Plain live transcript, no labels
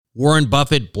Warren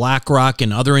Buffett, BlackRock,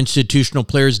 and other institutional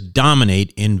players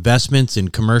dominate investments in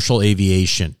commercial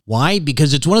aviation. Why?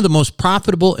 Because it's one of the most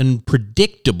profitable and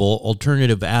predictable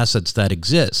alternative assets that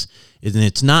exists, and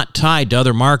it's not tied to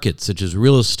other markets such as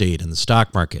real estate and the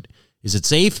stock market. Is it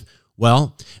safe?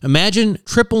 Well, imagine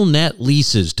triple net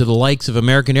leases to the likes of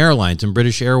American Airlines and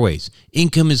British Airways.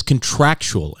 Income is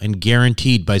contractual and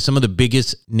guaranteed by some of the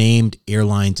biggest named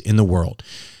airlines in the world.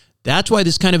 That's why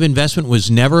this kind of investment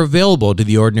was never available to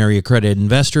the ordinary accredited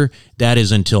investor. That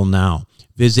is until now.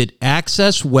 Visit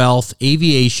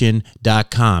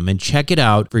accesswealthaviation.com and check it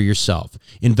out for yourself.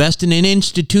 Invest in an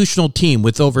institutional team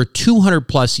with over 200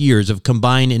 plus years of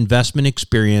combined investment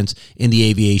experience in the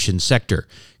aviation sector.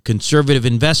 Conservative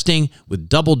investing with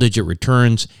double-digit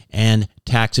returns and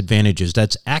tax advantages.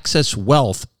 That's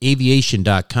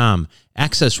accesswealthaviation.com.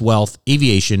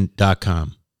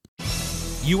 accesswealthaviation.com.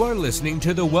 You are listening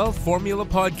to the Wealth Formula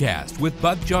Podcast with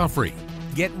Buck Joffrey.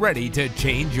 Get ready to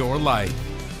change your life.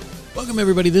 Welcome,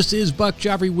 everybody. This is Buck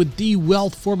Joffrey with the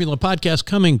Wealth Formula Podcast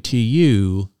coming to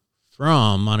you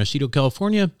from Montecito,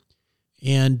 California.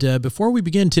 And before we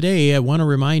begin today, I want to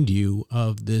remind you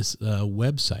of this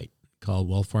website called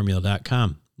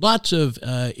wealthformula.com. Lots of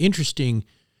interesting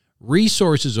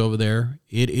resources over there.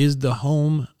 It is the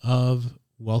home of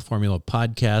Wealth Formula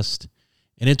Podcast.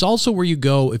 And it's also where you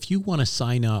go if you want to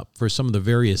sign up for some of the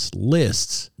various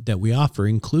lists that we offer,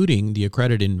 including the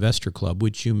Accredited Investor Club,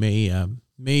 which you may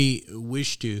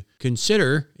wish to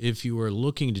consider if you are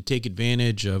looking to take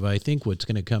advantage of, I think, what's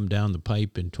going to come down the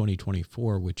pipe in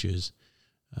 2024, which is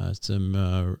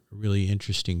some really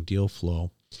interesting deal flow.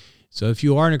 So if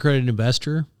you are an accredited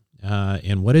investor,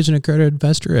 and what is an accredited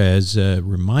investor? As a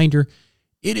reminder,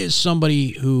 it is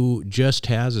somebody who just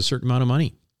has a certain amount of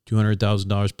money.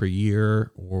 $200,000 per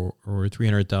year or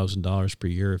 $300,000 per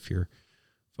year if you're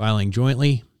filing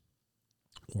jointly,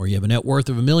 or you have a net worth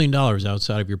of $1 million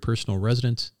outside of your personal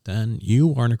residence, then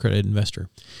you are an accredited investor.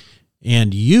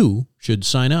 And you should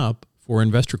sign up for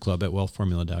Investor Club at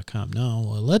wealthformula.com. Now,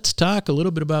 let's talk a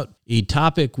little bit about a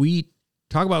topic we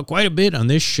talk about quite a bit on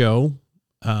this show,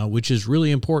 which is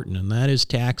really important, and that is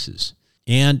taxes.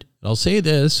 And I'll say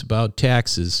this about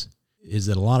taxes, is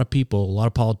that a lot of people, a lot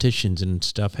of politicians and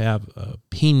stuff have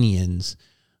opinions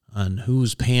on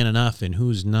who's paying enough and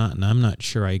who's not, and I'm not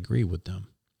sure I agree with them.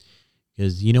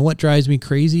 Because you know what drives me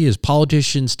crazy is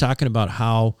politicians talking about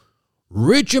how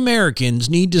rich Americans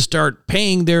need to start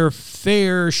paying their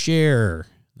fair share.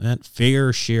 That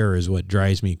fair share is what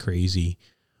drives me crazy.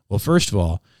 Well, first of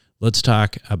all, let's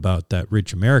talk about that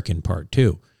rich American part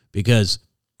too, because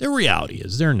the reality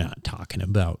is they're not talking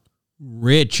about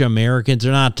rich Americans.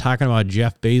 They're not talking about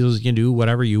Jeff Bezos. You can do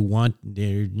whatever you want.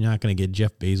 They're not going to get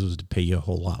Jeff Bezos to pay you a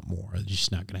whole lot more. It's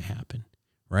just not going to happen,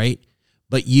 right?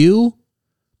 But you,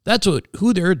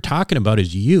 who they're talking about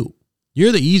is you.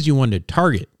 You're the easy one to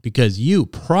target because you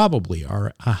probably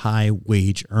are a high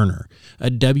wage earner,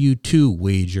 a W-2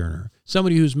 wage earner,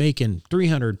 somebody who's making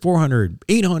 $300,000,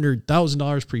 $400,000,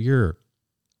 $800,000 per year.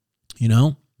 You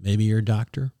know, maybe you're a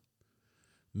doctor.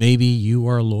 Maybe you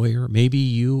are a lawyer. Maybe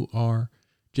you are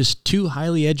just too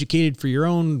highly educated for your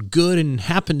own good and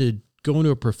happen to go into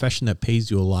a profession that pays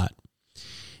you a lot.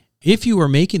 If you are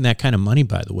making that kind of money,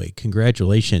 by the way,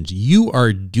 congratulations. You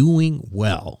are doing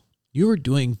well. You are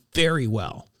doing very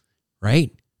well,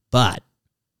 right? But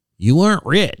you aren't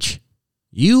rich.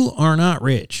 You are not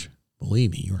rich.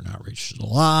 Believe me, you are not rich. There's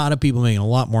a lot of people making a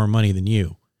lot more money than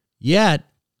you. Yet,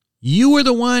 you are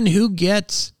the one who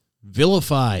gets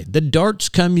vilified. The darts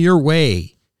come your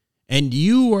way, and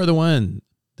you are the one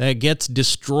that gets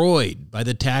destroyed by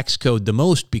the tax code the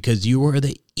most because you are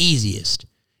the easiest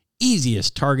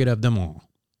target of them all,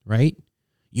 right?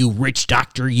 You rich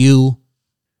doctor, you.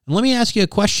 And let me ask you a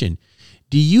question.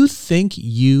 Do you think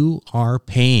you are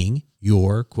paying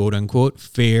your quote-unquote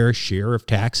fair share of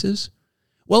taxes?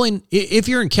 Well, if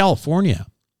you're in California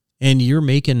and you're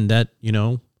making that,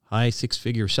 high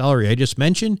six-figure salary I just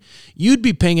mentioned, you'd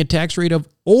be paying a tax rate of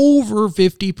over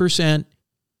 50%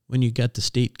 when you got the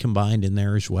state combined in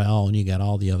there as well, and you got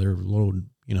all the other little,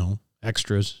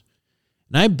 extras.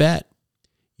 And I bet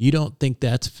you don't think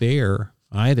that's fair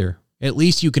either. At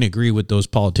least you can agree with those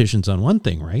politicians on one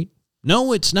thing, right?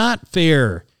 No, it's not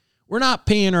fair. We're not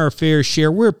paying our fair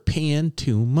share. We're paying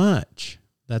too much.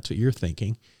 That's what you're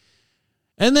thinking.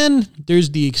 And then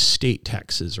there's the estate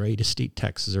taxes, right? Estate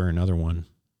taxes are another one.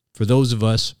 For those of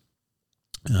us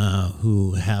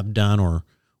who have done or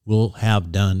will have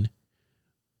done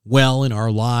well in our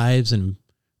lives and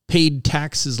paid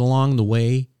taxes along the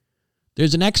way,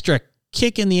 there's an extra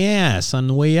kick in the ass on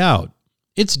the way out.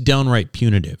 It's downright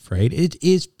punitive, right? It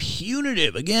is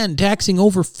punitive. Again, taxing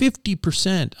over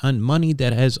 50% on money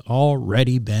that has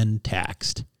already been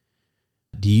taxed.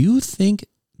 Do you think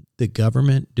the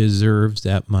government deserves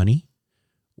that money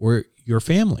or your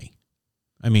family?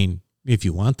 I mean, if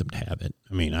you want them to have it.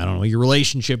 I mean, I don't know what your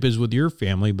relationship is with your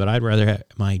family, but I'd rather have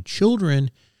my children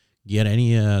get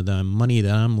any of the money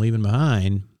that I'm leaving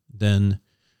behind than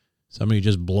somebody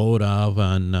just blow it off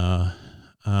on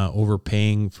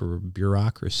overpaying for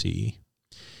bureaucracy.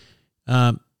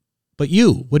 But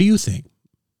what do you think?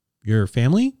 Your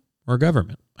family or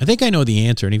government? I think I know the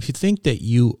answer. And if you think that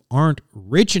you aren't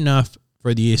rich enough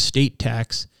for the estate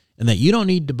tax and that you don't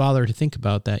need to bother to think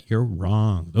about that, you're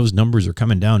wrong. Those numbers are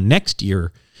coming down next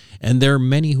year. And there are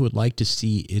many who would like to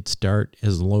see it start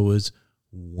as low as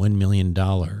 $1 million.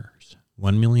 $1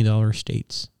 million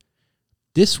estates.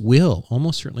 This will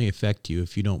almost certainly affect you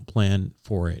if you don't plan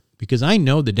for it. Because I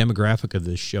know the demographic of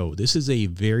this show. This is a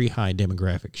very high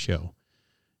demographic show.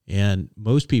 And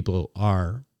most people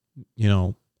are,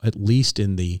 at least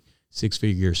in the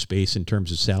six-figure space in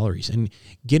terms of salaries. And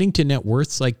getting to net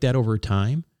worths like that over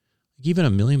time, even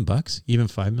 $1 million, even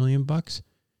 $5 million,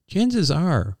 chances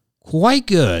are quite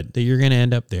good that you're going to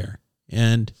end up there.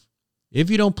 And if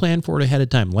you don't plan for it ahead of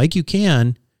time, like you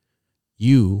can,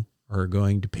 you are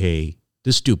going to pay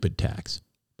the stupid tax.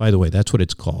 By the way, that's what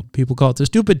it's called. People call it the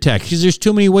stupid tax because there's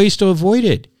too many ways to avoid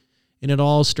it. And it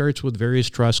all starts with various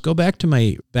trusts. Go back to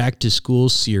my Back to School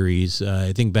series,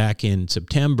 I think back in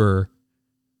September,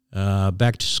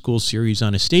 Back to School series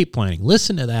on estate planning.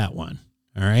 Listen to that one.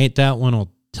 All right, that one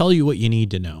will tell you what you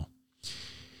need to know.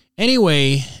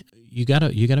 Anyway, you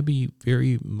gotta be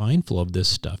very mindful of this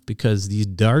stuff because these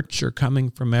darts are coming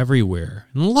from everywhere.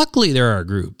 And luckily there are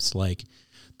groups like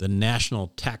the National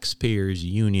Taxpayers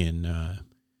Union.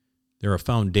 They're a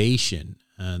foundation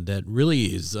that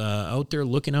really is out there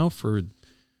looking out for,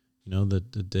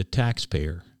 the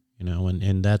taxpayer,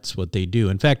 and that's what they do.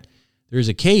 In fact, there's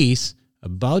a case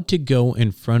about to go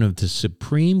in front of the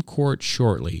Supreme Court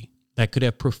shortly that could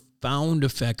have profound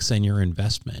effects on your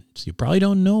investment. You probably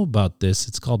don't know about this.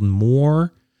 It's called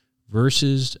Moore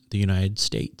versus the United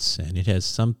States, and it has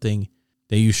something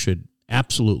that you should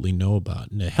absolutely know about.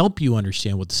 And to help you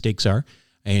understand what the stakes are,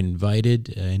 I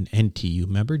invited an NTU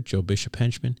member, Joe Bishop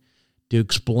Henchman, to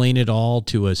explain it all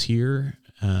to us here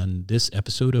on this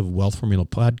episode of Wealth Formula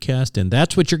Podcast. And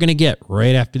that's what you're going to get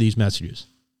right after these messages.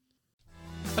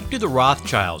 What do the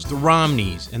Rothschilds, the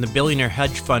Romneys, and the billionaire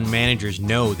hedge fund managers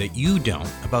know that you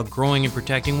don't about growing and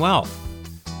protecting wealth?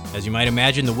 As you might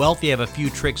imagine, the wealthy have a few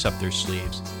tricks up their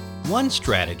sleeves. One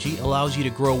strategy allows you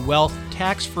to grow wealth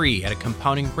tax-free at a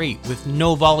compounding rate with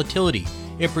no volatility.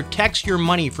 It protects your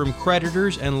money from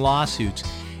creditors and lawsuits,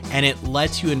 and it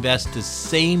lets you invest the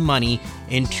same money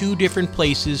in two different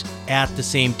places at the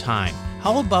same time.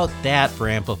 How about that for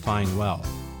amplifying wealth?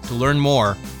 To learn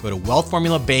more, go to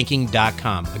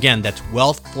wealthformulabanking.com. Again, that's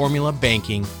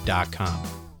wealthformulabanking.com.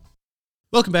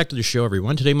 Welcome back to the show,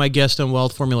 everyone. Today, my guest on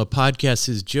Wealth Formula Podcast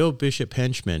is Joe Bishop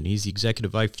Henchman. He's the Executive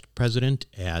Vice President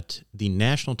at the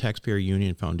National Taxpayer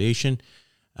Union Foundation,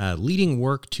 leading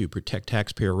work to protect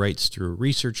taxpayer rights through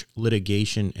research,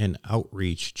 litigation, and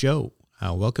outreach. Joe,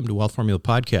 welcome to Wealth Formula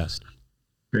Podcast.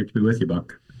 Great to be with you,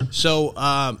 Buck. So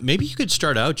maybe you could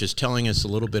start out just telling us a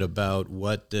little bit about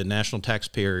what the National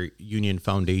Taxpayer Union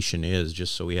Foundation is,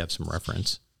 just so we have some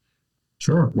reference.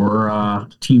 Sure. We're a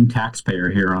team taxpayer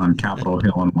here on Capitol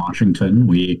Hill in Washington.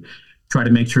 We try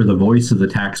to make sure the voice of the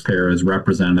taxpayer is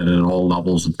represented at all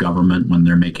levels of government when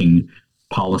they're making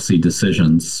policy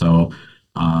decisions. So,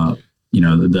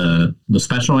 the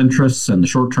special interests and the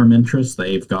short-term interests,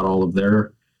 they've got all of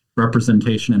their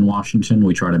representation in Washington.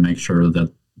 We try to make sure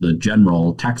that the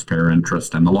general taxpayer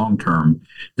interest and the long-term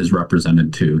is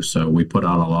represented too. So we put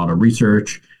out a lot of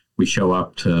research. We show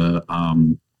up to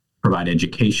provide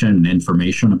education and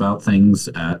information about things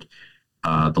at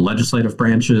the legislative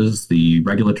branches, the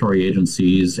regulatory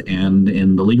agencies, and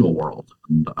in the legal world.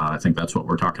 And I think that's what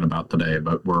we're talking about today,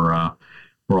 but we're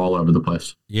all over the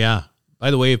place. Yeah.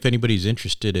 By the way, if anybody's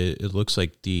interested, it looks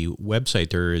like the website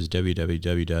there is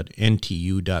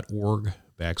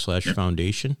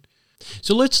www.ntu.org/foundation.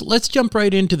 So let's jump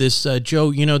right into this,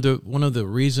 Joe. One of the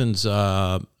reasons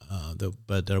that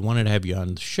I wanted to have you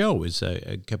on the show is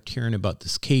I kept hearing about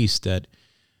this case that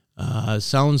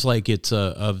sounds like it's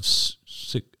of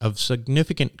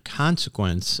significant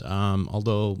consequence,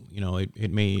 although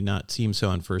it may not seem so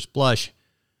on first blush.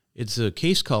 It's a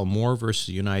case called Moore versus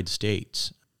the United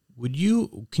States.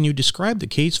 Can you describe the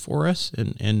case for us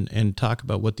and talk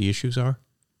about what the issues are?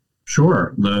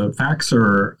 Sure. The facts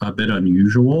are a bit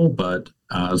unusual, but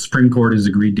Supreme Court has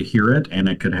agreed to hear it, and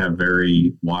it could have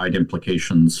very wide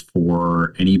implications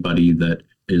for anybody that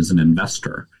is an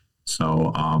investor.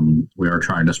 So we are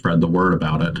trying to spread the word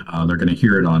about it. They're going to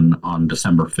hear it on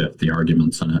December 5th, the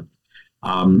arguments in it.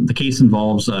 The case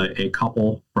involves a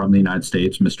couple from the United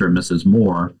States, Mr. and Mrs.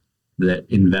 Moore, that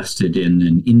invested in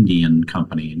an Indian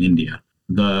company in India.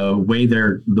 The way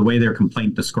their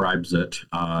complaint describes it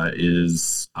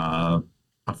is a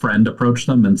friend approached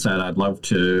them and said, "I'd love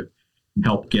to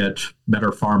help get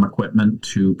better farm equipment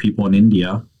to people in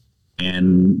India,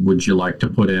 and would you like to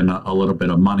put in a little bit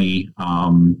of money,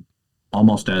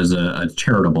 almost as a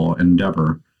charitable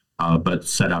endeavor, but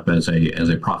set up as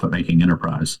a profit-making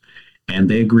enterprise?" And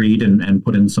they agreed and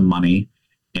put in some money.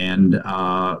 And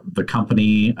the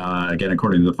company, again,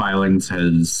 according to the filings,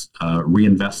 has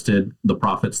reinvested the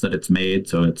profits that it's made.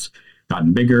 So it's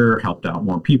gotten bigger, helped out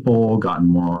more people, gotten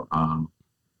more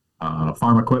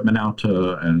farm equipment out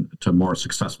to more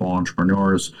successful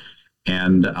entrepreneurs.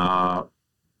 And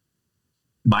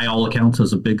by all accounts,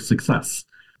 is a big success.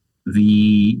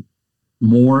 The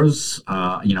Moores,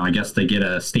 I guess they get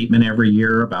a statement every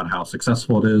year about how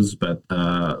successful it is, but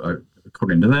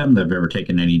according to them, they've never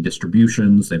taken any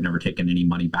distributions. They've never taken any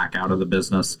money back out of the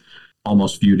business.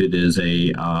 Almost viewed it as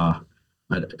a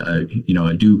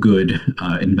do-good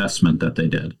investment that they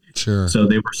did. Sure. So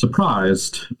they were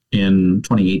surprised in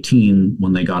 2018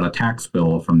 when they got a tax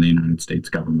bill from the United States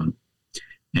government.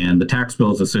 And the tax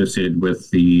bill is associated with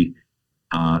the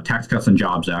Tax Cuts and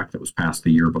Jobs Act that was passed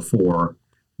the year before,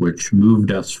 which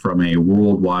moved us from a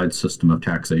worldwide system of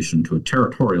taxation to a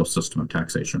territorial system of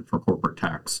taxation for corporate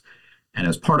tax. And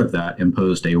as part of that,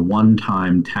 imposed a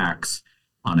one-time tax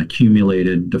on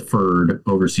accumulated deferred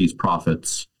overseas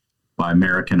profits by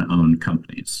American-owned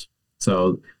companies.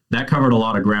 So that covered a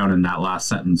lot of ground in that last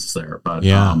sentence there. But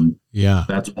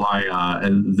that's why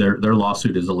their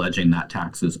lawsuit is alleging that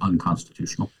tax is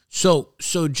unconstitutional. So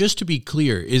just to be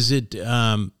clear, is it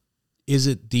the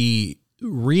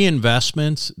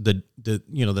reinvestments,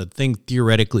 the thing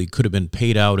theoretically could have been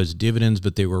paid out as dividends,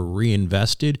 but they were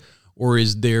reinvested, or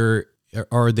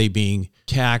are they being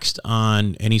taxed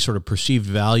on any sort of perceived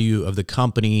value of the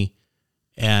company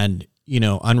and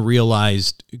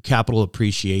unrealized capital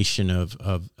appreciation of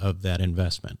that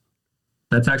investment?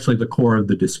 That's actually the core of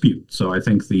the dispute. So I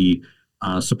think the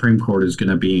Supreme Court is going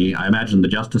to be, I imagine the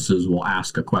justices will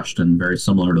ask a question very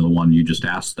similar to the one you just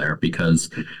asked there, because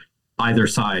either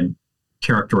side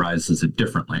characterizes it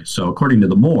differently. So according to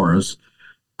the Moores,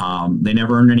 they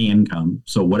never earned any income.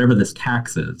 So whatever this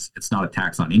tax is, it's not a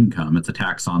tax on income. It's a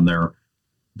tax on the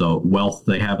wealth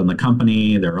they have in the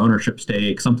company, their ownership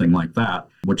stake, something like that,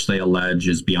 which they allege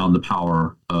is beyond the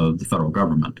power of the federal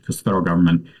government. Because the federal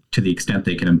government, to the extent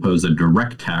they can impose a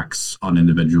direct tax on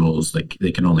individuals,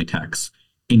 they can only tax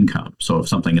income. So if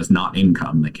something is not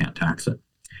income, they can't tax it.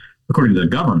 According to the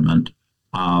government,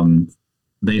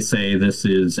 they say this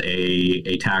is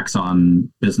a tax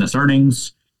on business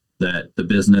earnings, that the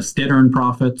business did earn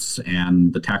profits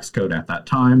and the tax code at that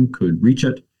time could reach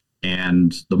it.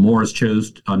 And the Moores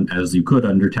chose, as you could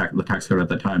under the tax code at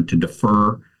that time, to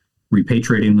defer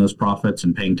repatriating those profits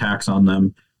and paying tax on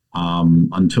them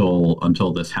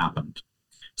until this happened.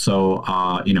 So,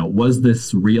 was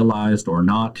this realized or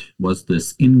not? Was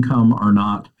this income or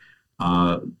not?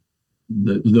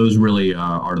 Those really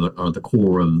are the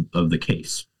core of the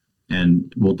case,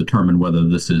 and will determine whether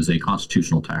this is a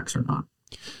constitutional tax or not.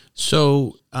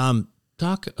 So,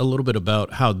 talk a little bit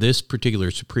about how this particular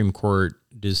Supreme Court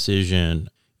decision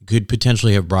could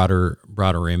potentially have broader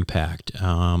impact.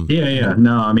 No,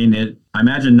 I mean, I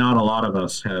imagine not a lot of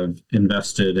us have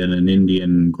invested in an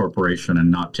Indian corporation and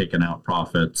not taken out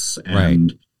profits,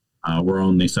 and we're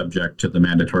only subject to the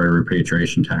mandatory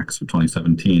repatriation tax of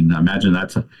 2017. I imagine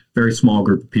that's a very small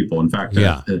group of people. In fact,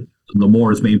 the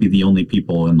Moores may be the only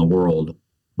people in the world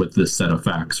with this set of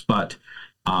facts. But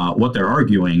what they're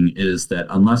arguing is that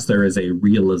unless there is a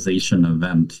realization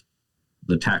event,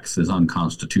 the tax is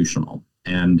unconstitutional.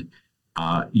 And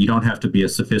you don't have to be a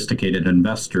sophisticated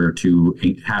investor to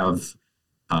have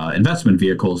investment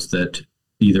vehicles that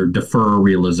either defer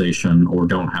realization or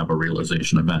don't have a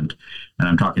realization event. And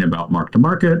I'm talking about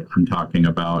mark-to-market. I'm talking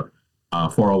about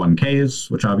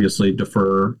 401ks, which obviously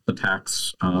defer the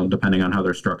tax depending on how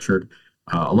they're structured.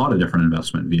 A lot of different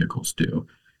investment vehicles do.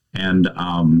 And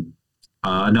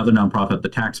another nonprofit, the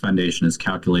Tax Foundation, has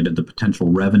calculated the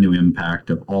potential revenue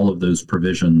impact of all of those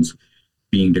provisions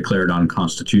being declared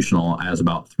unconstitutional as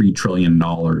about $3 trillion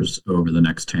over the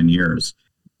next 10 years.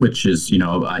 which is,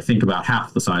 I think about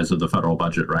half the size of the federal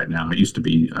budget right now. It used to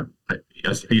be, I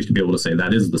used to be able to say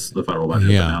that is the federal budget,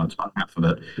 but now it's about half of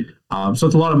it. So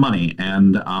it's a lot of money.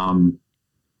 And,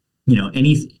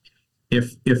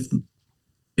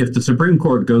 if the Supreme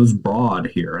Court goes broad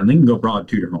here, and they can go broad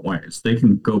two different ways, they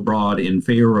can go broad in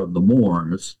favor of the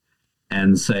Moors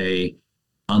and say,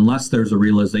 unless there's a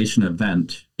realization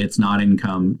event, it's not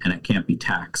income and it can't be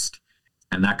taxed.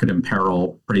 And that could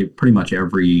imperil pretty much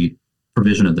every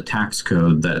provision of the tax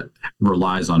code that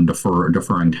relies on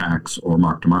deferring tax or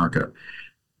mark to market.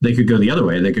 They could go the other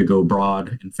way. They could go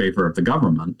broad in favor of the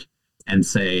government and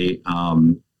say,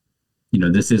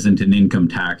 this isn't an income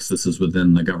tax. This is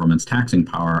within the government's taxing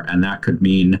power. And that could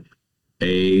mean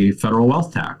a federal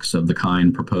wealth tax of the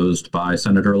kind proposed by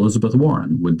Senator Elizabeth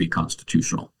Warren would be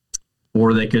constitutional.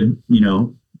 Or they could,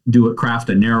 craft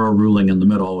a narrow ruling in the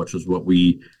middle, which is what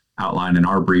we outline in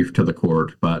our brief to the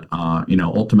court. But,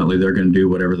 ultimately they're going to do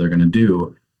whatever they're going to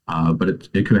do. But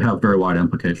it could have very wide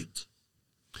implications.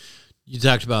 You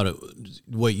talked about it,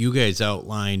 what you guys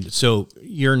outlined. So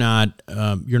you're not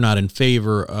in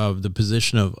favor of the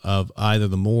position of either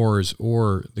the Moors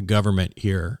or the government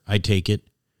here, I take it.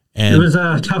 And it was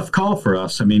a tough call for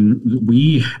us. I mean,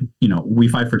 we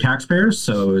fight for taxpayers,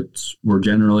 so we're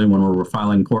generally, when we're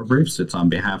filing court briefs, it's on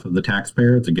behalf of the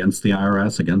taxpayer. It's against the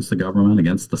IRS, against the government,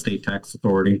 against the state tax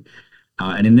authority.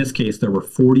 And in this case, there were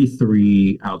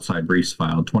 43 outside briefs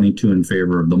filed, 22 in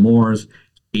favor of the Moors,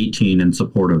 18 in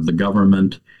support of the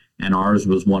government, and ours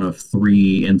was one of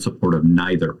 3 in support of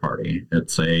neither party.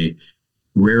 It's a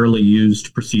rarely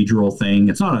used procedural thing.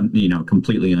 It's not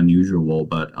completely unusual,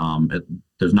 but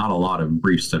there's not a lot of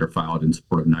briefs that are filed in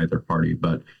support of neither party.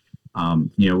 But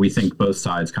we think both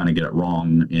sides kind of get it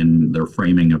wrong in their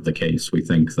framing of the case. We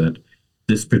think that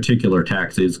this particular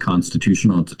tax is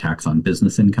constitutional. It's a tax on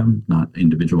business income, not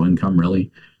individual income, really.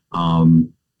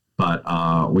 But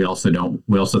we also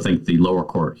think the lower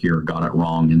court here got it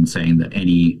wrong in saying that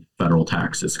any federal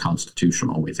tax is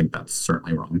constitutional. We think that's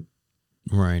certainly wrong.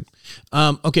 Right.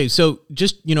 Okay. So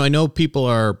just, I know people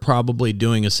are probably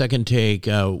doing a second take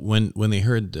when they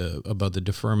heard about the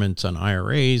deferments on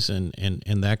IRAs and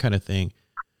that kind of thing.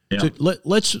 Yeah. So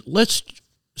let's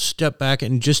step back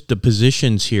and just the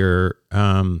positions here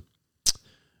that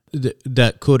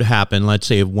could happen. Let's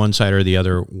say if one side or the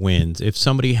other wins. If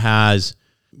somebody has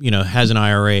an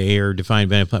IRA or defined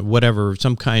benefit plan, whatever,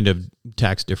 some kind of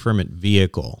tax deferment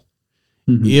vehicle.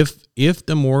 Mm-hmm. If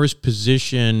the Moors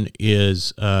position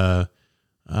is comes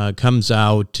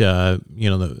out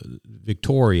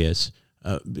victorious,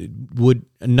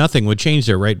 nothing would change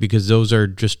there, right? Because those are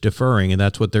just deferring, and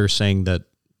that's what they're saying.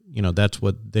 That's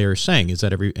what they're saying is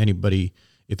that anybody,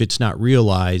 if it's not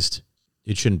realized,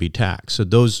 it shouldn't be taxed. So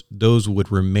those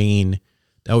would remain.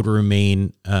 That would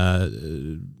remain,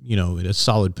 in a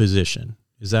solid position.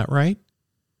 Is that right?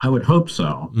 I would hope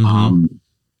so. Mm-hmm.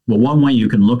 Well, one way you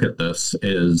can look at this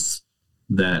is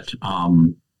that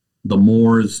the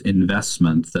Moors'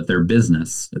 investment, that their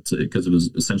business, because it was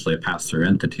essentially a pass-through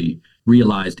entity,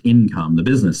 realized income. The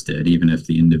business did, even if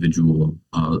the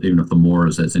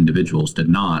Moors as individuals did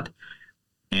not,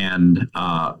 and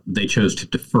they chose to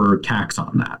defer tax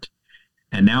on that.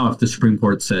 And now if the Supreme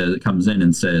Court comes in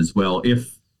and says, well,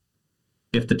 if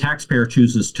the taxpayer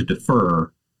chooses to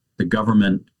defer, the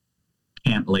government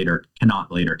cannot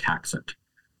later tax it.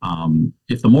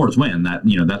 If the Moors win,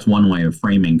 that's one way of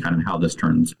framing kind of how this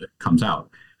comes out.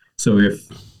 So if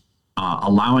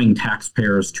allowing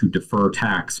taxpayers to defer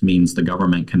tax means the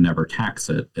government can never tax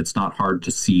it, it's not hard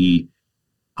to see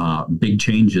big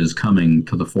changes coming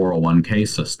to the 401k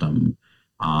system.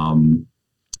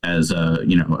 As a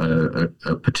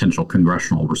potential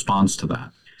congressional response to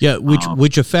that. Yeah,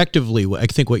 which effectively, I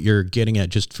think what you're getting at,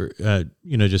 just for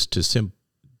just to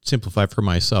simplify for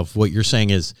myself, what you're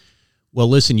saying is, well,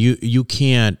 listen, you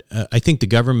can't. I think the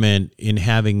government, in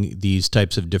having these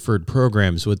types of deferred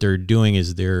programs, what they're doing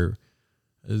is they're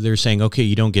saying, okay,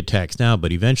 you don't get taxed now,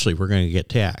 but eventually we're going to get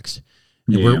taxed.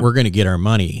 And we're going to get our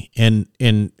money. And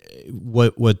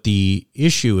what the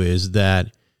issue is that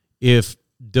if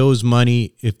those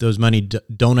money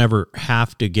don't ever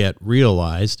have to get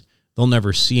realized, they'll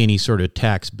never see any sort of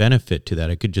tax benefit to that.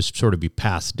 It could just sort of be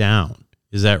passed down.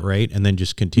 Is that right? And then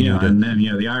just continue to. And then the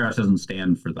IRS doesn't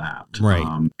stand for that. Right.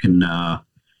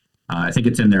 I think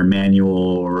it's in their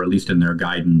manual, or at least in their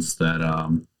guidance,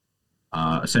 that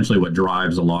essentially what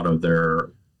drives a lot of their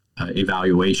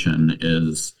evaluation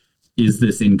is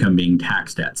this income being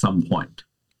taxed at some point?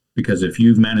 Because if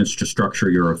you've managed to structure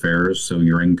your affairs so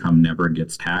your income never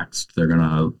gets taxed, they're going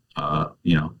to,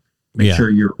 make sure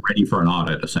you're ready for an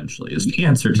audit, essentially, is the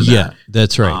answer to that. Yeah,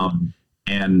 that's right.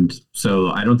 And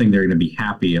so I don't think they're going to be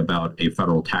happy about a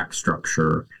federal tax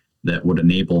structure that would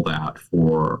enable that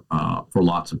for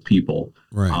lots of people.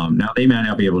 Right. Now, they may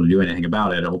not be able to do anything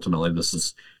about it. Ultimately, this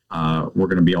is we're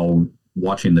going to be all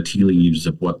watching the tea leaves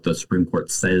of what the Supreme Court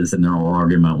says in their oral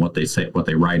argument, what they say, what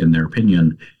they write in their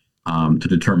opinion, to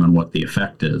determine what the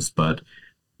effect is. But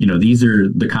these are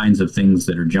the kinds of things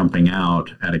that are jumping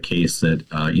out at a case that,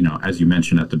 as you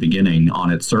mentioned at the beginning,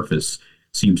 on its surface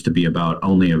seems to be about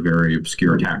only a very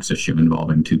obscure tax issue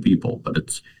involving two people, but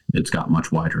it's got much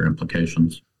wider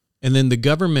implications. And then the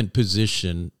government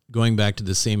position, going back to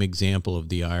the same example of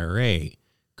the IRA,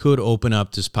 could open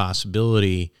up this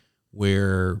possibility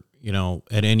where,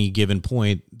 at any given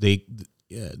point,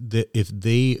 if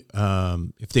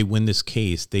they win this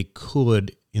case, they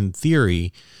could, in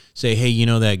theory, say, hey,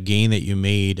 that gain that you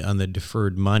made on the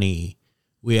deferred money,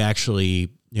 we actually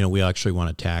want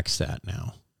to tax that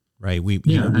now, right? We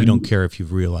don't care if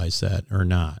you've realized that or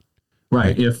not.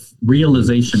 Right. If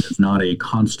realization is not a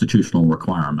constitutional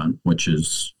requirement, which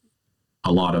is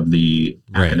a lot of the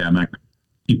academic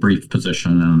debrief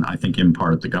position, and I think in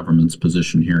part the government's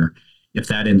position here, if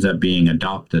that ends up being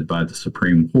adopted by the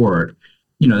Supreme Court,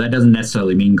 that doesn't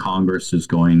necessarily mean Congress is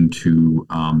going to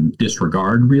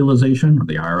disregard realization, or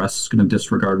the IRS is going to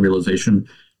disregard realization.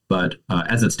 But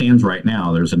as it stands right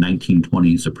now, there's a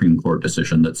 1920 Supreme Court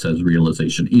decision that says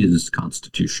realization is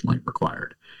constitutionally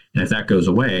required. And if that goes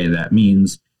away, that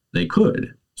means they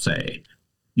could say,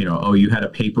 you had a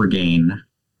paper gain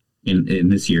in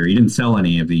this year. You didn't sell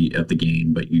any of the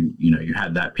gain, but you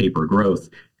had that paper growth,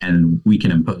 and we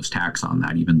can impose tax on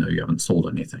that even though you haven't sold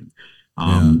anything.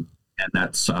 And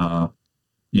that's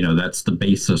that's the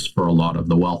basis for a lot of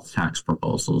the wealth tax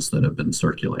proposals that have been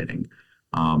circulating.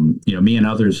 Me and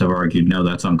others have argued, no,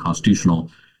 that's unconstitutional.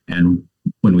 And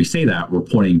when we say that, we're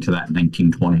pointing to that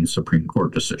 1920 Supreme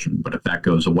Court decision. But if that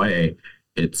goes away,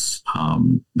 it's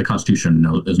the Constitution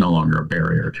is no longer a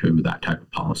barrier to that type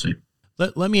of policy.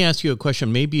 Let me ask you a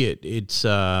question. Maybe it's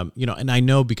and I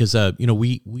know because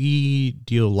we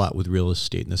deal a lot with real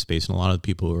estate in this space, and a lot of the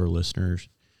people who are listeners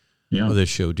of this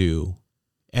show do.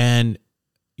 And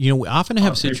we often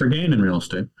have paper gain in real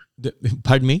estate.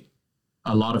 Pardon me?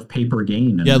 A lot of paper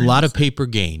gain. A lot of paper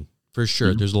gain. For sure.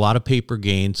 Mm-hmm. There's a lot of paper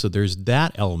gain. So there's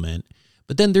that element.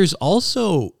 But then there's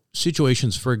also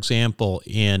situations, for example,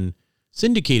 in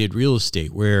syndicated real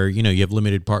estate where, you have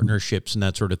limited partnerships and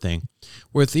that sort of thing,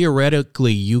 where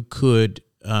theoretically you could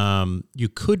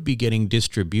be getting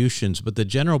distributions, but the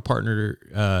general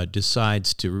partner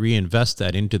decides to reinvest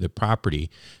that into the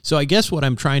property. So I guess what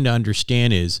I'm trying to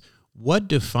understand is what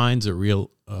defines a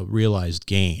realized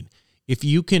gain? If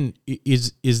you can,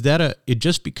 is that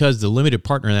just because the limited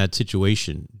partner in that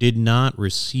situation did not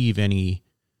receive any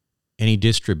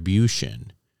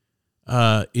distribution,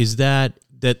 is that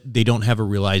they don't have a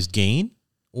realized gain?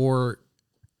 Or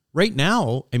right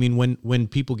now, I mean, when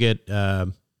people get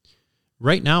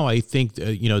right now, I think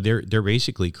they're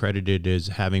basically credited as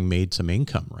having made some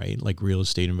income, right? Like real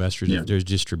estate investors, if there's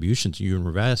distributions, you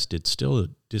invest, it's still a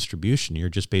distribution. You're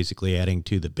just basically adding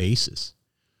to the basis.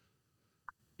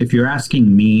 If you're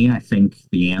asking me, I think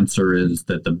the answer is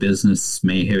that the business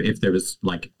may have, if there was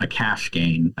like a cash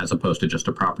gain as opposed to just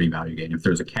a property value gain, if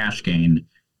there's a cash gain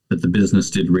that the business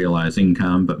did realize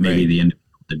income, but maybe the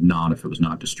individual did not if it was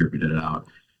not distributed out.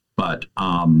 But,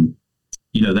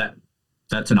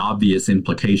 that's an obvious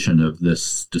implication of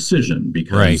this decision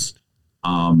because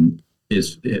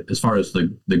as far as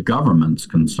the government's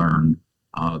concerned,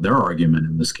 their argument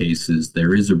in this case is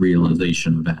there is a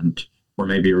realization event, or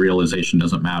maybe realization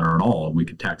doesn't matter at all. We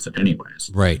could tax it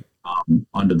anyways. Right.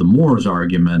 Under the Moore's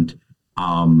argument,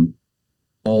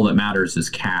 all that matters is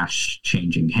cash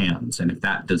changing hands. And if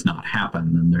that does not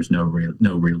happen, then there's no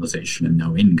realization and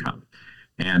no income.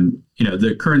 And,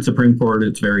 the current Supreme Court,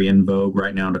 it's very in vogue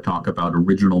right now to talk about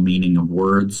original meaning of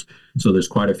words. So there's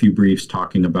quite a few briefs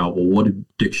talking about, well, what did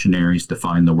dictionaries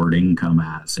define the word income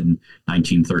as in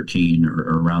 1913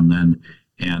 or around then?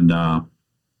 And,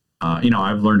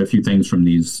 I've learned a few things from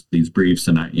these briefs,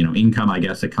 and income, I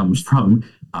guess it comes from,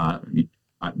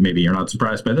 maybe you're not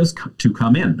surprised by this, to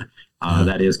come in.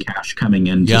 That is cash coming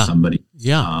into somebody's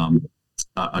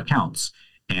accounts.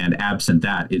 And absent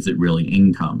that, is it really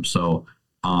income? So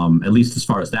at least as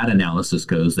far as that analysis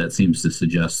goes, that seems to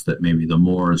suggest that maybe the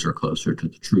Moores are closer to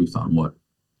the truth on what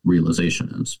realization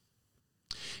is.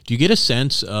 Do you get a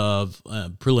sense of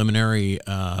preliminary,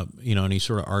 any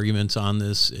sort of arguments on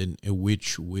this, and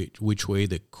which way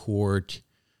the court?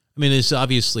 I mean, this is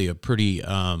obviously a pretty,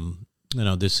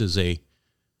 this is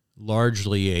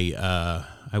largely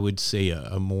I would say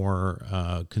a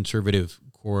more conservative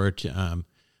court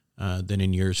than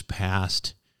in years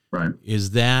past. Right.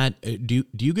 Is that do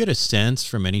you get a sense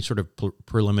from any sort of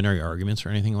preliminary arguments or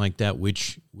anything like that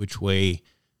which way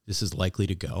this is likely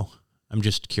to go? I'm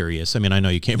just curious. I mean, I know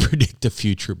you can't predict the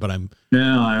future, but I mean,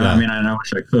 I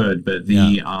wish I could, but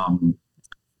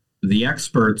the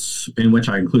experts, in which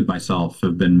I include myself,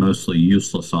 have been mostly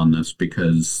useless on this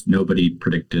because nobody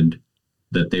predicted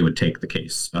that they would take the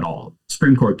case at all.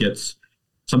 Supreme Court gets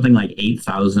something like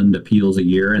 8,000 appeals a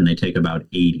year, and they take about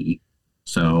 80.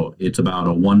 So it's about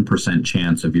a 1%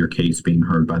 chance of your case being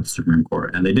heard by the Supreme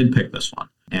Court. And they did pick this one.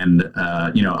 And,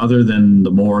 other than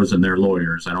the Moores and their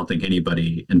lawyers, I don't think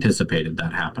anybody anticipated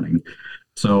that happening.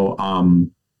 So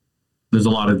there's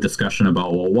a lot of discussion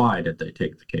about, well, why did they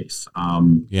take the case?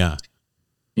 The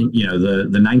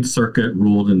Ninth Circuit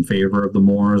ruled in favor of the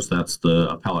Moores. That's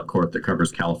the appellate court that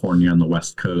covers California and the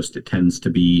West Coast. It tends to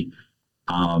be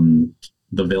the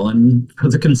villain for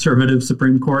the conservative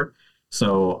Supreme Court.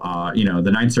 So,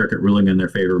 the Ninth Circuit ruling in their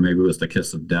favor maybe was the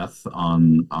kiss of death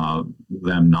on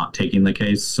them not taking the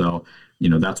case. So,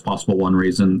 that's possible one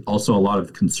reason. Also, a lot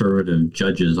of conservative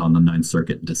judges on the Ninth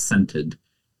Circuit dissented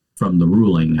from the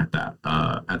ruling at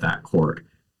that court.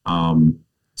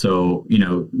 So,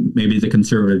 maybe the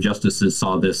conservative justices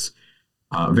saw this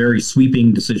very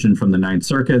sweeping decision from the Ninth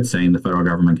Circuit saying the federal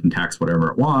government can tax whatever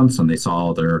it wants, and they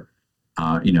saw their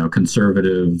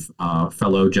conservative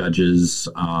fellow judges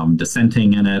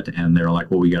dissenting in it, and they're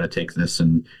like, well, we got to take this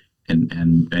and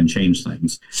change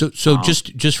things. So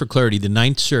just for clarity, the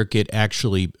Ninth Circuit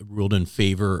actually ruled in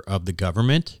favor of the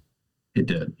government? It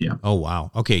did, yeah. Oh,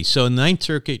 wow. Okay, so in the Ninth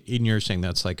Circuit, and you're saying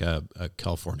that's like a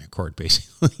California court,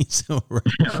 basically. So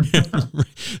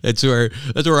that's where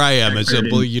I am. So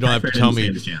you don't have to tell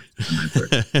me.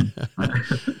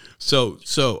 So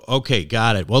okay,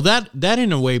 got it. Well, that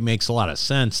in a way makes a lot of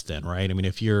sense then, right? I mean,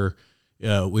 if you're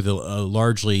with a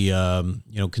largely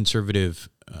conservative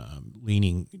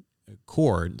leaning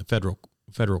court, the federal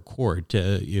court,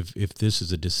 if this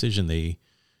is a decision they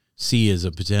see as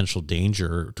a potential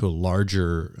danger to a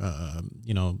larger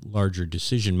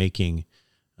decision making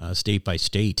state by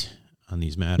state on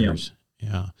these matters.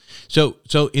 Yeah. So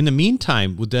in the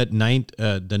meantime, with that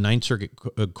the Ninth Circuit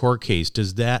court case,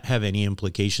 does that have any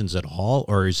implications at all,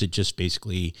 or is it just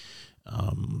basically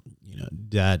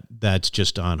that's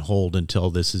just on hold until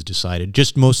this is decided?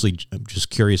 I'm just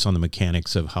curious on the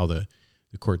mechanics of how the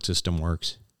court system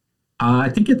works. I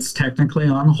think it's technically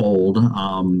on hold.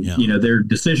 Their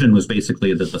decision was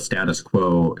basically that the status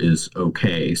quo is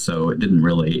okay, so it didn't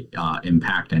really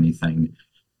impact anything.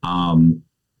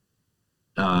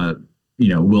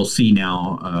 We'll see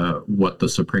now what the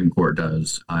Supreme Court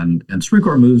does, and Supreme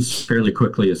Court moves fairly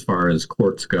quickly as far as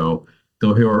courts go.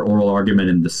 They'll hear oral argument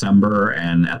in December,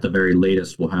 and at the very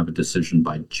latest, we'll have a decision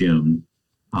by June.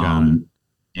 I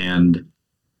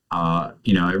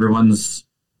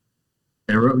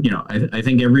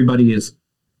think everybody is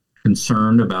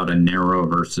concerned about a narrow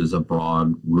versus a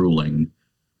broad ruling.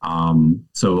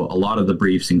 So a lot of the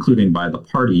briefs, including by the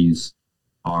parties,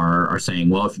 are saying,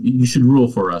 well, if you should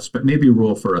rule for us, but maybe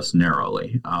rule for us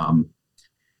narrowly. I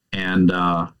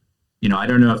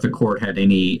don't know if the court had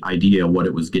any idea what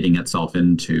it was getting itself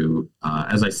into.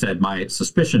 As I said, my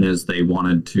suspicion is they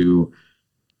wanted to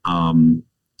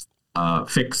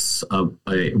fix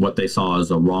what they saw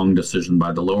as a wrong decision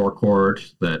by the lower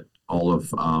court that all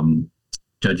of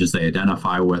judges they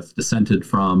identify with dissented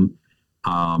from.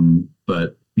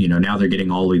 But now they're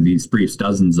getting all of these briefs,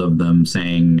 dozens of them,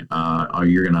 saying,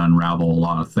 you're going to unravel a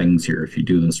lot of things here if you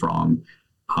do this wrong.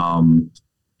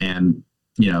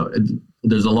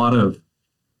 There's a lot of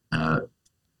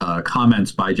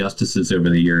comments by justices over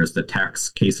the years that tax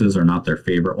cases are not their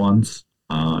favorite ones.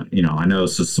 I know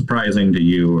this is surprising to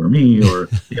you or me or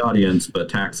the audience, but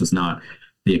tax is not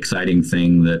the exciting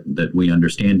thing that we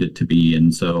understand it to be.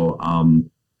 And so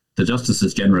the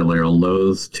justices generally are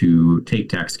loath to take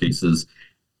tax cases,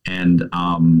 and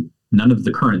none of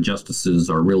the current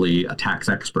justices are really a tax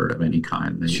expert of any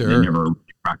kind. They never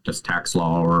practice tax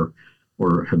law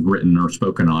or have written or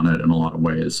spoken on it in a lot of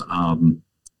ways.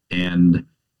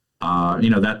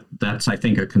 That's, I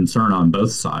think, a concern on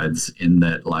both sides in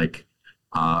that,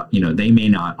 they may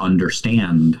not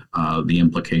understand the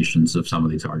implications of some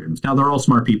of these arguments. Now, they're all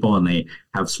smart people, and they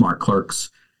have smart clerks,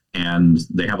 and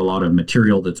they have a lot of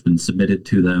material that's been submitted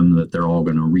to them that they're all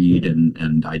going to read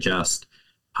and digest.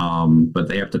 But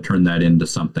they have to turn that into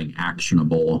something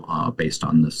actionable based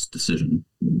on this decision.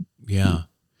 Yeah.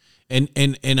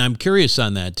 And I'm curious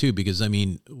on that too, because I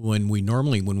mean, when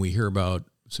we hear about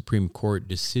Supreme Court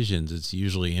decisions, it's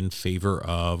usually in favor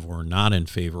of or not in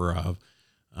favor of,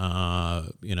 but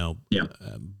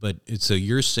so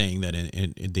you're saying that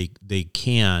they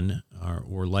can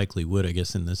or likely would, I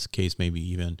guess in this case, maybe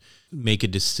even make a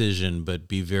decision, but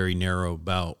be very narrow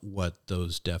about what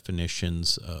those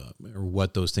definitions or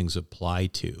what those things apply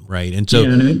to, right? And so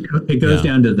it goes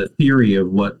down to the theory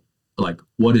of what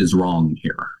is wrong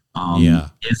here.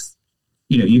 Is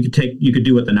you could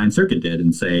do what the Ninth Circuit did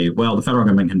and say, well, the federal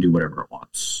government can do whatever it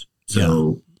wants,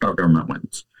 so federal government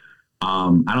wins.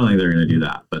 I don't think they're going to do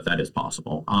that, but that is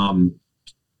possible.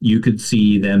 You could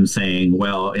see them saying,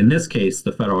 well, in this case,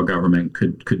 the federal government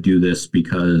could do this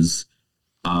because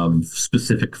of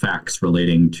specific facts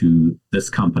relating to this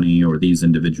company or these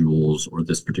individuals or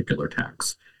this particular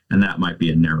tax. And that might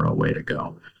be a narrow way to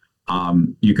go.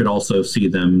 You could also see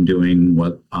them doing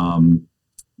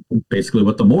basically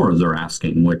what the Moores are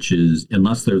asking, which is,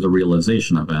 unless there's a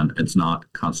realization event, it's not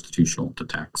constitutional to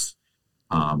tax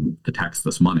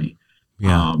this money.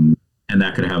 Yeah. And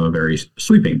that could have a very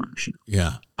sweeping motion.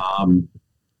 Yeah.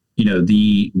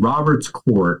 The Roberts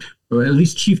Court, or at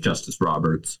least Chief Justice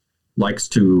Roberts, likes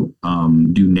to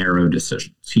do narrow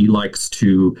decisions. He likes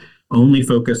to only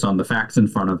focus on the facts in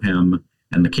front of him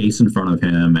and the case in front of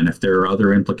him. And if there are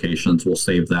other implications, we'll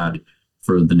save that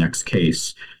for the next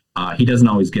case. He doesn't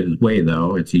always get his way,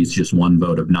 though. He's just one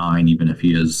vote of 9, even if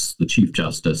he is the Chief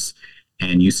Justice.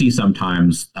 And you see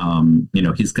sometimes,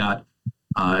 he's got,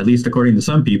 at least according to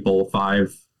some people,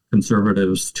 5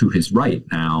 conservatives to his right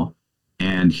now,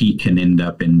 and he can end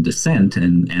up in dissent.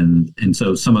 And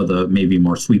so some of the maybe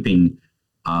more sweeping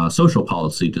social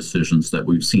policy decisions that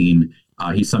we've seen,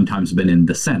 he's sometimes been in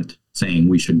dissent, saying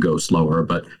we should go slower.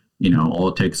 But, all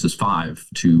it takes is 5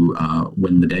 to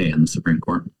win the day in the Supreme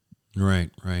Court. Right.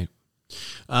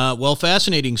 Well,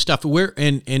 fascinating stuff. Where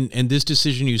and this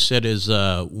decision you said is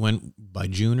when by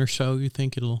June or so, you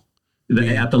think it'll?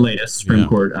 At the latest, Supreme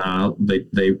Court,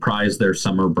 they prize their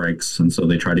summer breaks, and so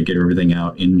they try to get everything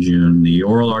out in June. The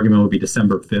oral argument will be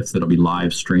December 5th. It'll be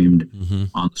live streamed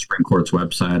on the Supreme Court's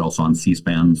website, also on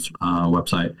C-SPAN's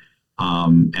website.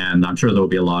 And I'm sure there will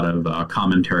be a lot of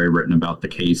commentary written about the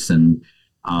case. And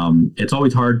it's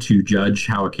always hard to judge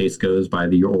how a case goes by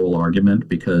the oral argument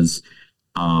because,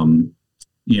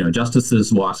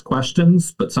 justices will ask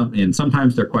questions, but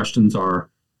sometimes their questions are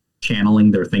channeling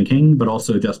their thinking, but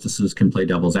also justices can play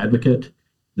devil's advocate.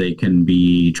 They can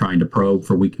be trying to probe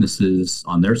for weaknesses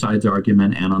on their side's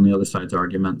argument and on the other side's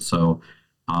argument. So,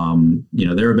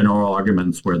 there have been oral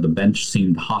arguments where the bench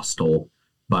seemed hostile,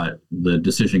 but the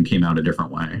decision came out a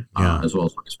different way, as well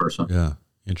as vice versa. Yeah,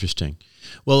 interesting.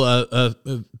 Well,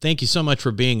 thank you so much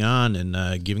for being on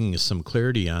and giving us some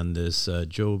clarity on this,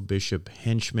 Joe Bishop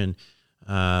Henchman.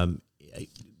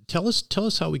 Tell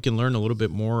us how we can learn a little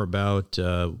bit more about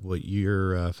what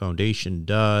your foundation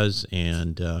does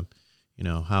and,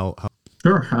 how.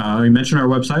 Sure. You mentioned our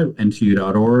website,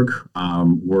 ntu.org.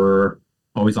 We're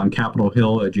always on Capitol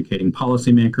Hill educating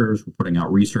policymakers. We're putting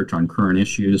out research on current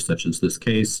issues such as this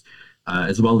case,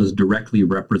 as well as directly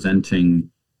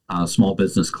representing small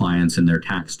business clients in their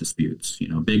tax disputes.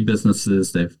 Big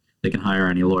businesses, they can hire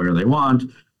any lawyer they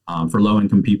want. For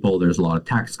low-income people, there's a lot of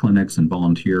tax clinics and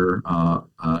volunteer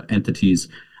entities,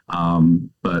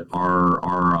 but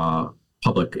our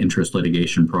public interest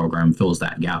litigation program fills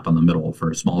that gap in the middle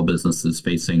for small businesses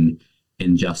facing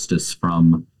injustice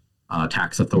from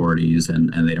tax authorities,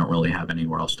 and they don't really have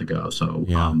anywhere else to go. So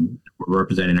we're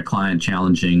representing a client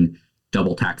challenging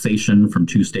double taxation from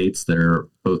 2 states that are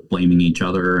both blaming each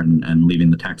other and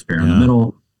leaving the taxpayer in the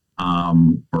middle.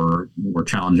 We're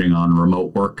challenging on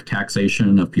remote work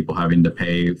taxation of people having to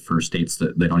pay for states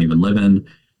that they don't even live in.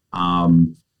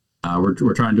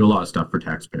 We're trying to do a lot of stuff for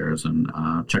taxpayers, and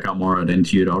check out more at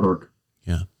ntu.org.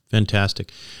 Yeah,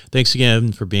 fantastic. Thanks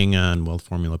again for being on Wealth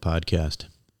Formula Podcast.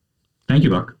 Thank you,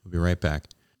 Buck. We'll be right back.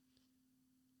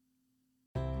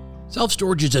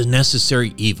 Self-storage is a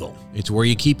necessary evil. It's where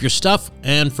you keep your stuff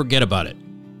and forget about it.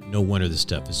 No wonder this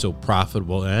stuff is so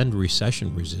profitable and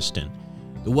recession resistant.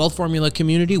 The Wealth Formula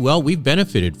community, well, we've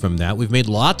benefited from that. We've made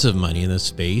lots of money in this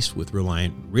space with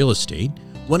Reliant Real Estate,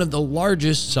 one of the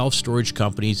largest self-storage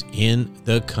companies in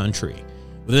the country.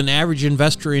 With an average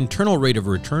investor internal rate of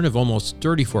return of almost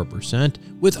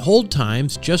 34%, with hold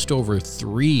times just over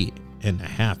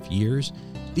 3.5 years,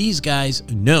 these guys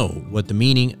know what the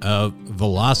meaning of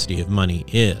velocity of money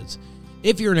is.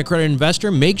 If you're an accredited investor,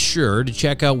 make sure to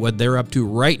check out what they're up to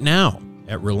right now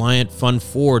at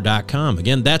ReliantFund4.com.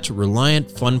 Again, that's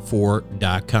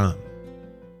ReliantFund4.com.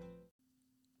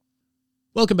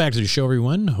 Welcome back to the show,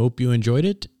 everyone. Hope you enjoyed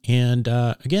it. And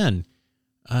again,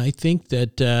 I think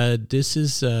that this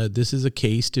is a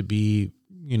case to be,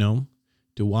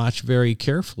 to watch very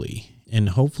carefully, and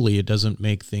hopefully it doesn't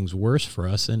make things worse for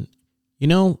us. And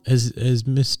as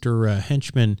Mr.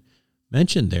 Henchman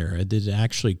mentioned there that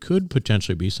actually could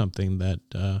potentially be something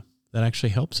that actually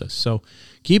helps us. So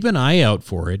keep an eye out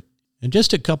for it. And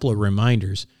just a couple of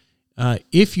reminders.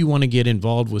 If you want to get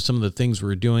involved with some of the things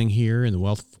we're doing here in the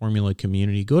Wealth Formula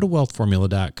community, go to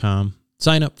wealthformula.com,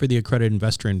 sign up for the Accredited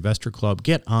Investor Club,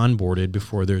 get onboarded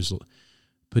before there's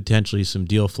potentially some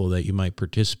deal flow that you might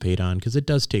participate on, because it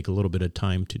does take a little bit of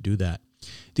time to do that.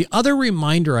 The other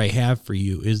reminder I have for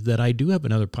you is that I do have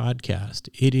another podcast.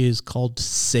 It is called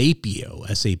Sapio,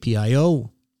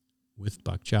 S-A-P-I-O, with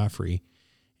Buck Joffrey.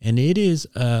 And it is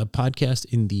a podcast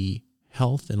in the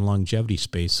health and longevity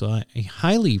space. So I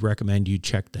highly recommend you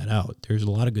check that out. There's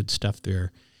a lot of good stuff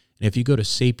there. And if you go to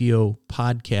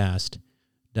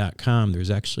sapiopodcast.com,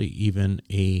 there's actually even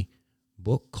a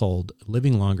book called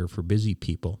Living Longer for Busy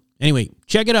People. Anyway,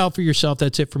 check it out for yourself.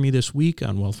 That's it for me this week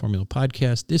on Wealth Formula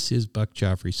Podcast. This is Buck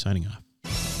Joffrey signing off.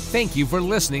 Thank you for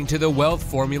listening to the Wealth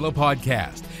Formula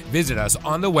Podcast. Visit us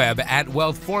on the web at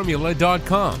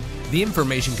wealthformula.com. The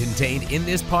information contained in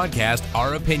this podcast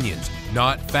are opinions,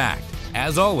 not fact.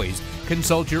 As always,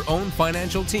 consult your own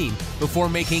financial team before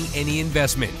making any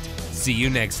investment. See you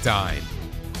next time.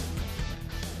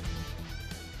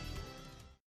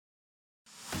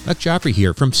 Buck Joffrey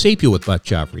here from Sapio with Buck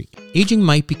Joffrey. Aging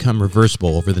might become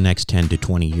reversible over the next 10 to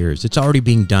 20 years. It's already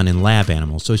being done in lab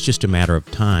animals, so it's just a matter of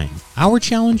time. Our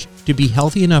challenge? To be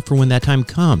healthy enough for when that time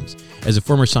comes. As a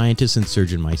former scientist and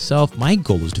surgeon myself, my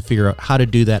goal is to figure out how to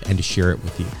do that and to share it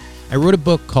with you. I wrote a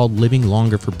book called Living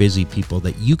Longer for Busy People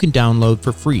that you can download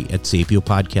for free at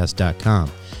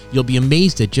sapiopodcast.com. You'll be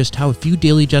amazed at just how a few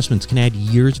daily adjustments can add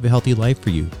years of a healthy life for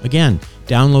you. Again,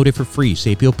 download it for free,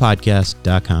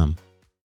 sapiopodcast.com.